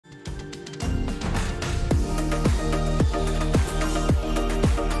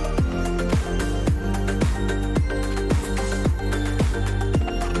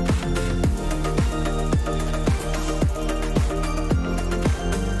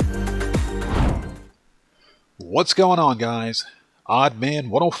What's going on, guys?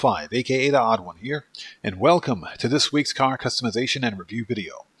 OddMan105, aka the Odd One here, and welcome to this week's car customization and review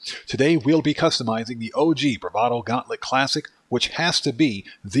video. Today we'll be customizing the OG Bravado Gauntlet Classic, which has to be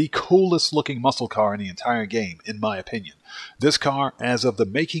the coolest looking muscle car in the entire game, in my opinion. This car, as of the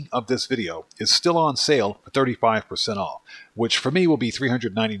making of this video, is still on sale for 35% off, which for me will be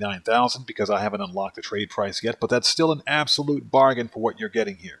 $399,000 because I haven't unlocked the trade price yet, but that's still an absolute bargain for what you're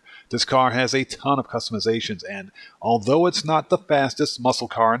getting here. This car has a ton of customizations, and although it's not the fastest muscle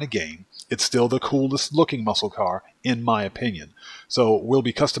car in the game, it's still the coolest looking muscle car, in my opinion. So we'll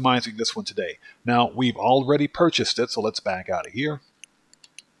be customizing this one today. Now, we've already purchased it, so let's back out of here.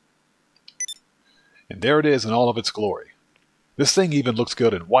 And there it is in all of its glory. This thing even looks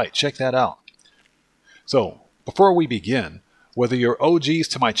good in white. Check that out. So, before we begin, whether you're OGs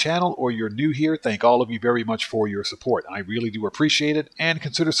to my channel or you're new here, thank all of you very much for your support. I really do appreciate it, and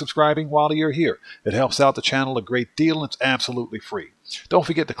consider subscribing while you're here. It helps out the channel a great deal, and it's absolutely free. Don't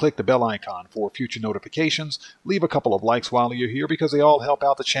forget to click the bell icon for future notifications. Leave a couple of likes while you're here because they all help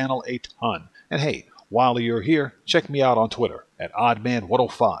out the channel a ton. And hey, while you're here, check me out on Twitter at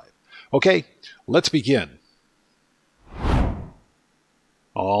OddMan105. Okay, let's begin.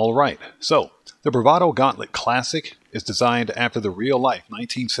 Alright, so the Bravado Gauntlet Classic is designed after the real-life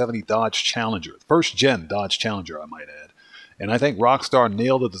 1970 Dodge Challenger, first-gen Dodge Challenger, I might add. And I think Rockstar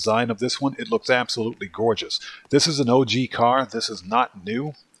nailed the design of this one. It looks absolutely gorgeous. This is an OG car. This is not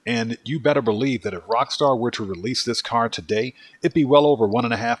new. And you better believe that if Rockstar were to release this car today, it'd be well over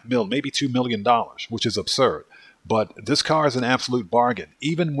 $1.5 million, maybe $2 million, which is absurd. But this car is an absolute bargain,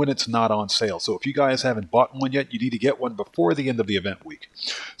 even when it's not on sale. So if you guys haven't bought one yet, you need to get one before the end of the event week.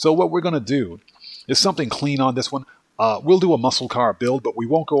 So what we're going to do is something clean on this one. We'll do a muscle car build, but we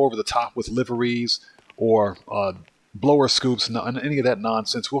won't go over the top with liveries or blower scoops and any of that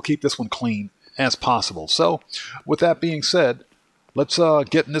nonsense. We'll keep this one clean as possible. So with that being said, let's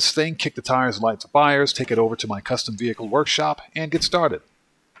get in this thing, kick the tires, light the fires, take it over to my custom vehicle workshop, and get started.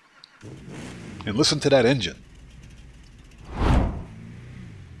 And listen to that engine.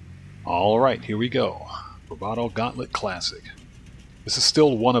 Alright, here we go. Bravado Gauntlet Classic. This is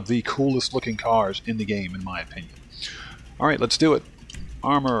still one of the coolest looking cars in the game, in my opinion. Alright, let's do it.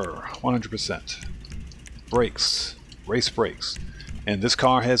 Armor, 100%. Brakes, race brakes. And this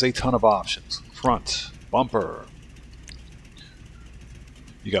car has a ton of options. Front, bumper.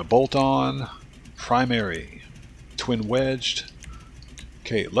 You got bolt-on, primary, twin wedged.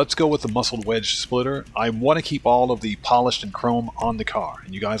 Okay, let's go with the muscled wedge splitter. I want to keep all of the polished and chrome on the car,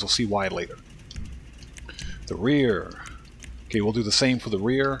 and you guys will see why later. The rear. Okay, we'll do the same for the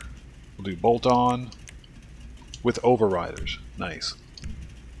rear. We'll do bolt-on with overriders. Nice.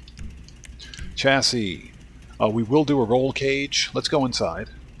 Chassis. We will do a roll cage. Let's go inside.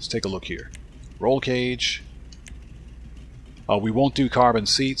 Let's take a look here. Roll cage. We won't do carbon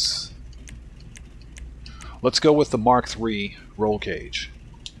seats. Let's go with the Mark III roll cage.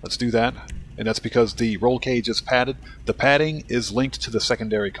 Let's do that. And that's because the roll cage is padded. The padding is linked to the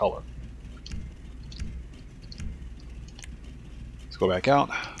secondary color. Let's go back out.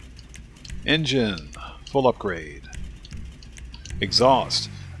 Engine. Full upgrade.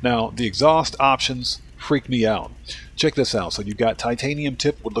 Exhaust. Now, the exhaust options freak me out. Check this out. So you've got titanium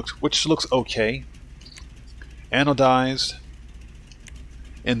tip, which looks okay. Anodized.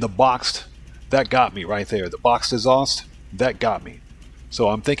 And the boxed. That got me right there. The boxed exhaust, that got me. So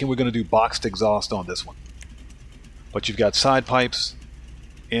I'm thinking we're going to do boxed exhaust on this one. But you've got side pipes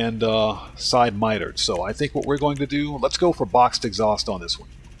and side mitered. So I think what we're going to do, let's go for boxed exhaust on this one.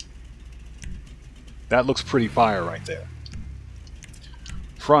 That looks pretty fire right there.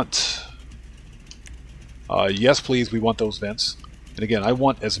 Front. Yes, please, we want those vents. And again, I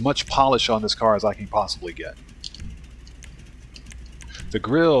want as much polish on this car as I can possibly get. The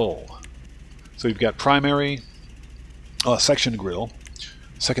grille. So you've got primary section grille,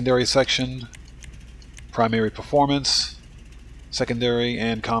 secondary section, primary performance, secondary,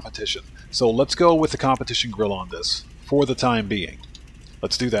 and competition. So let's go with the competition grille on this for the time being.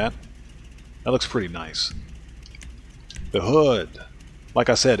 Let's do that. That looks pretty nice. The hood. Like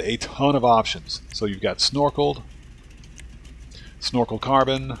I said, a ton of options. So you've got snorkeled, snorkel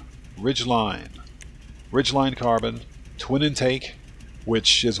carbon, ridgeline, ridgeline carbon, twin intake,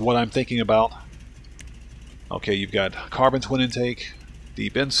 which is what I'm thinking about. Okay, you've got carbon twin intake,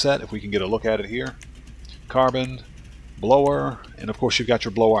 deep inset, if we can get a look at it here. Carbon, blower, and of course you've got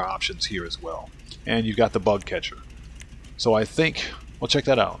your blower options here as well. And you've got the bug catcher. So I think, well, check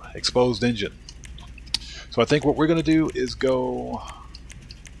that out. Exposed engine. So I think what we're going to do is go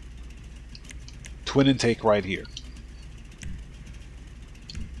twin intake right here.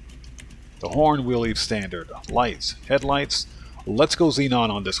 The horn we'll leave standard. Lights, headlights. Let's go xenon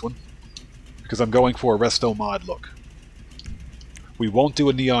on this one, because I'm going for a resto mod look. We won't do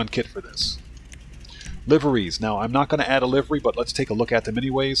a neon kit for this. Liveries. Now, I'm not going to add a livery, but let's take a look at them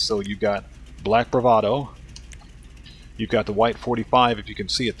anyways. So you've got black Bravado. You've got the white 45, if you can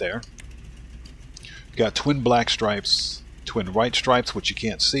see it there. You've got twin black stripes, twin white stripes, which you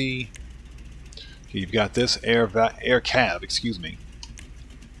can't see. You've got this air cab, excuse me.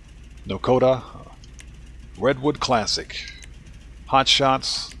 Nakota, Redwood Classic, Hot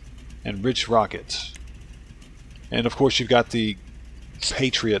Shots, and Ridge Rocket. And of course you've got the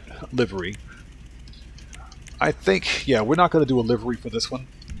Patriot livery. I think, yeah, we're not going to do a livery for this one.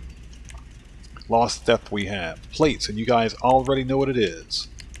 Lost Theft we have. Plates, and you guys already know what it is.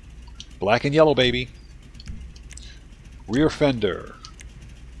 Black and yellow, baby. Rear fender.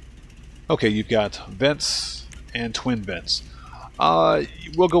 Okay, you've got vents and twin vents.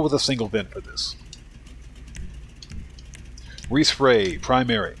 We'll go with a single vent for this. Respray,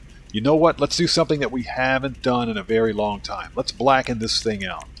 primary. You know what? Let's do something that we haven't done in a very long time. Let's blacken this thing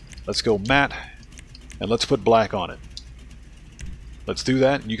out. Let's go matte, and let's put black on it. Let's do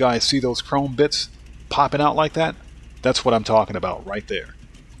that. You guys see those chrome bits popping out like that? That's what I'm talking about right there.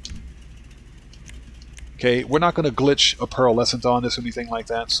 Okay, we're not going to glitch a pearlescent on this or anything like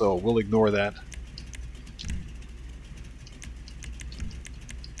that, so we'll ignore that.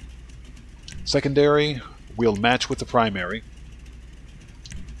 Secondary, we'll match with the primary.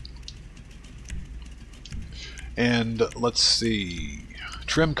 And let's see,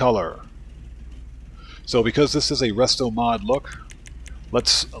 trim color. So because this is a resto mod look,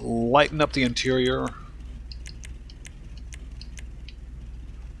 let's lighten up the interior.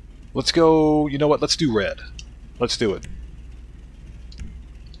 Let's go, you know what, let's do red. Let's do it.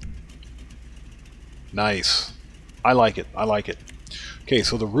 Nice. I like it, I like it. Okay,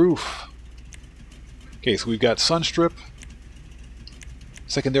 so the roof. Okay, so we've got sunstrip,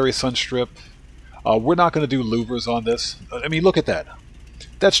 secondary sunstrip. We're not going to do louvers on this. I mean, look at that.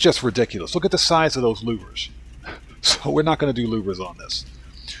 That's just ridiculous. Look at the size of those louvers. So we're not going to do louvers on this.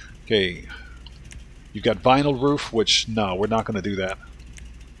 Okay, you've got vinyl roof, which, no, we're not going to do that.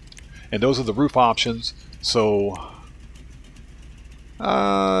 And those are the roof options. So,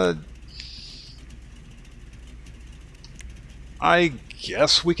 I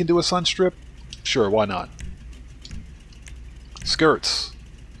guess we can do a sunstrip. Sure, why not? Skirts.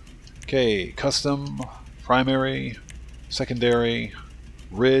 Okay, custom, primary, secondary,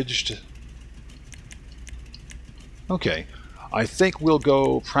 ridged. Okay, I think we'll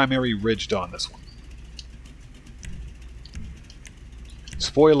go primary ridged on this one.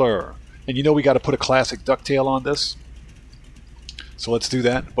 Spoiler. And you know we got to put a classic ducktail on this. So let's do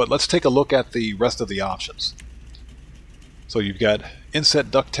that. But let's take a look at the rest of the options. So you've got inset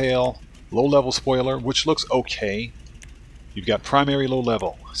ducktail, low level spoiler, which looks okay. You've got primary low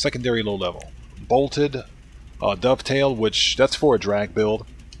level, secondary low level, bolted dovetail, which that's for a drag build.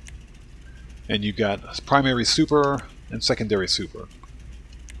 And you've got primary super and secondary super.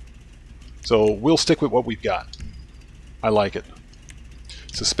 So we'll stick with what we've got. I like it.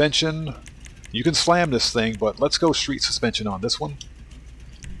 Suspension, you can slam this thing, but let's go street suspension on this one.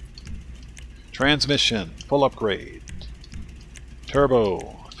 Transmission, full upgrade.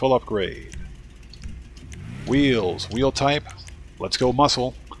 Turbo, full upgrade. Wheels, wheel type, let's go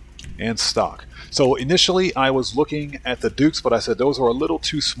muscle. And stock. So initially I was looking at the Dukes, but I said those are a little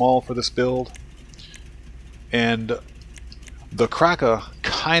too small for this build. And the Cracker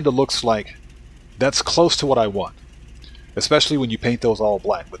kind of looks like that's close to what I want. Especially when you paint those all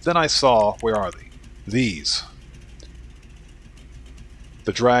black. But then I saw, where are they? These.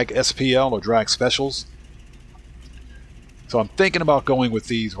 The Drag SPL or Drag Specials. So I'm thinking about going with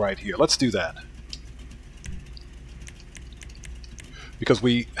these right here. Let's do that. Because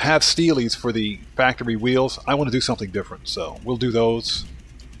we have Steelies for the factory wheels. I want to do something different, so we'll do those.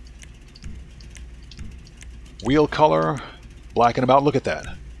 Wheel color, black and about. Look at that.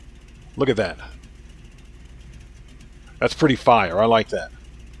 Look at that. That's pretty fire. I like that.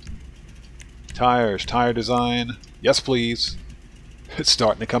 Tires, tire design. Yes, please. It's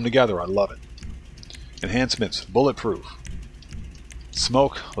starting to come together. I love it. Enhancements, bulletproof.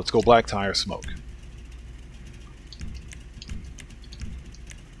 Smoke. Let's go black tire smoke.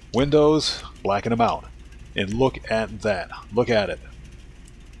 Windows, blacken them out. And look at that. Look at it.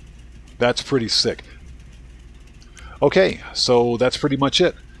 That's pretty sick. Okay, so that's pretty much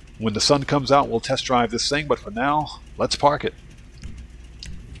it. When the sun comes out, we'll test drive this thing, but for now, let's park it.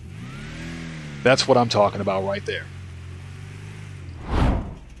 That's what I'm talking about right there.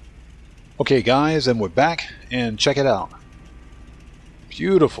 Okay, guys, and we're back, and check it out.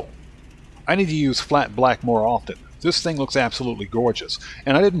 Beautiful. I need to use flat black more often. This thing looks absolutely gorgeous.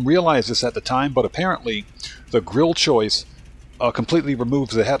 And I didn't realize this at the time, but apparently the grille choice completely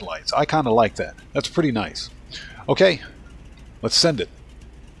removes the headlights. I kind of like that. That's pretty nice. Okay, let's send it.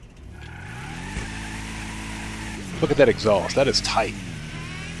 Look at that exhaust. That is tight.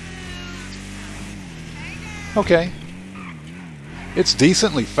 Okay. It's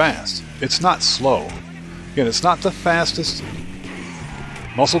decently fast. It's not slow. Again, it's not the fastest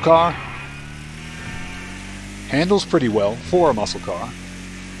muscle car. Handles pretty well for a muscle car.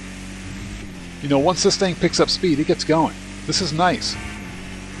 You know, once this thing picks up speed, it gets going. This is nice.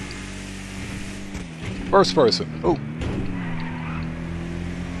 First person. Oh.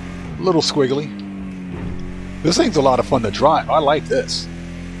 A little squiggly. This thing's a lot of fun to drive. I like this.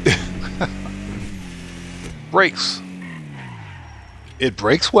 Brakes. It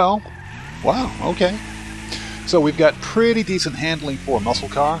brakes well. Wow, okay. So we've got pretty decent handling for a muscle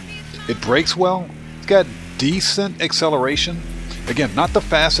car. It brakes well. It's got decent acceleration. Again, not the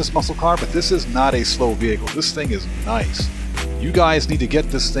fastest muscle car, but this is not a slow vehicle. This thing is nice. You guys need to get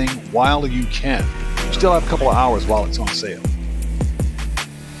this thing while you can. You still have a couple of hours while it's on sale.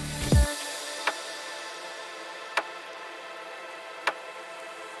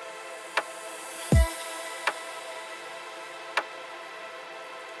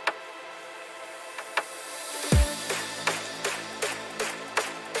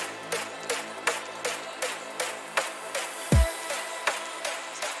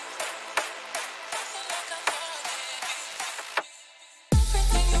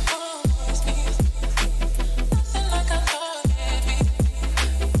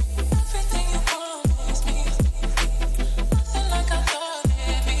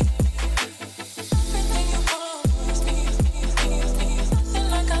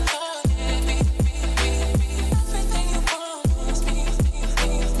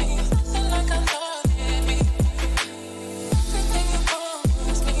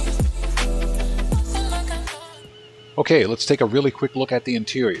 Okay, let's take a really quick look at the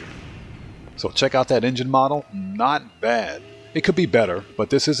interior. So check out that engine model. Not bad. It could be better,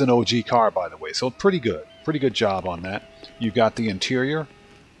 but this is an OG car, by the way, so pretty good. Pretty good job on that. You've got the interior,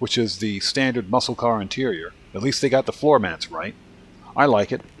 which is the standard muscle car interior. At least they got the floor mats right. I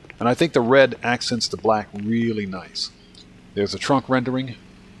like it, and I think the red accents the black really nice. There's a trunk rendering.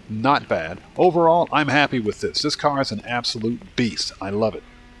 Not bad. Overall, I'm happy with this. This car is an absolute beast. I love it.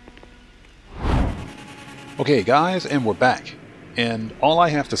 Okay guys, and we're back. And all I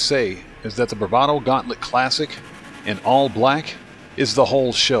have to say is that the Bravado Gauntlet Classic in all black is the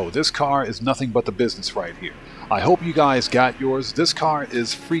whole show. This car is nothing but the business right here. I hope you guys got yours. This car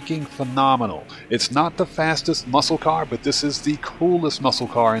is freaking phenomenal. It's not the fastest muscle car, but this is the coolest muscle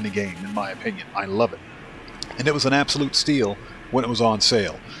car in the game, in my opinion. I love it. And it was an absolute steal when it was on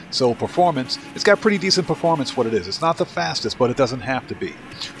sale. So performance, it's got pretty decent performance what it is. It's not the fastest, but it doesn't have to be.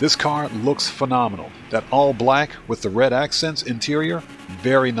 This car looks phenomenal. That all black with the red accents interior,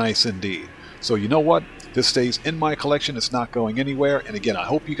 very nice indeed. So you know what? This stays in my collection. It's not going anywhere. And again, I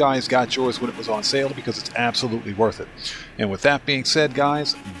hope you guys got yours when it was on sale because it's absolutely worth it. And with that being said,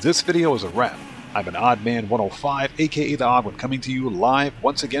 guys, this video is a wrap. I've been OddMan105, aka The Odd One, coming to you live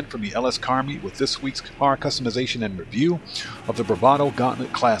once again from the LS Car Meet with this week's car customization and review of the Bravado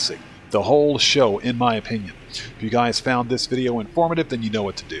Gauntlet Classic. The whole show, in my opinion. If you guys found this video informative, then you know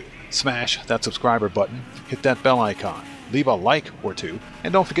what to do. Smash that subscriber button, hit that bell icon, leave a like or two,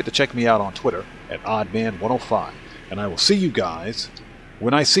 and don't forget to check me out on Twitter at OddMan105. And I will see you guys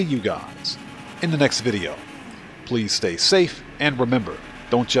when I see you guys in the next video. Please stay safe, and remember,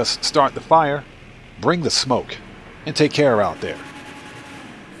 don't just start the fire, bring the smoke, and take care out there.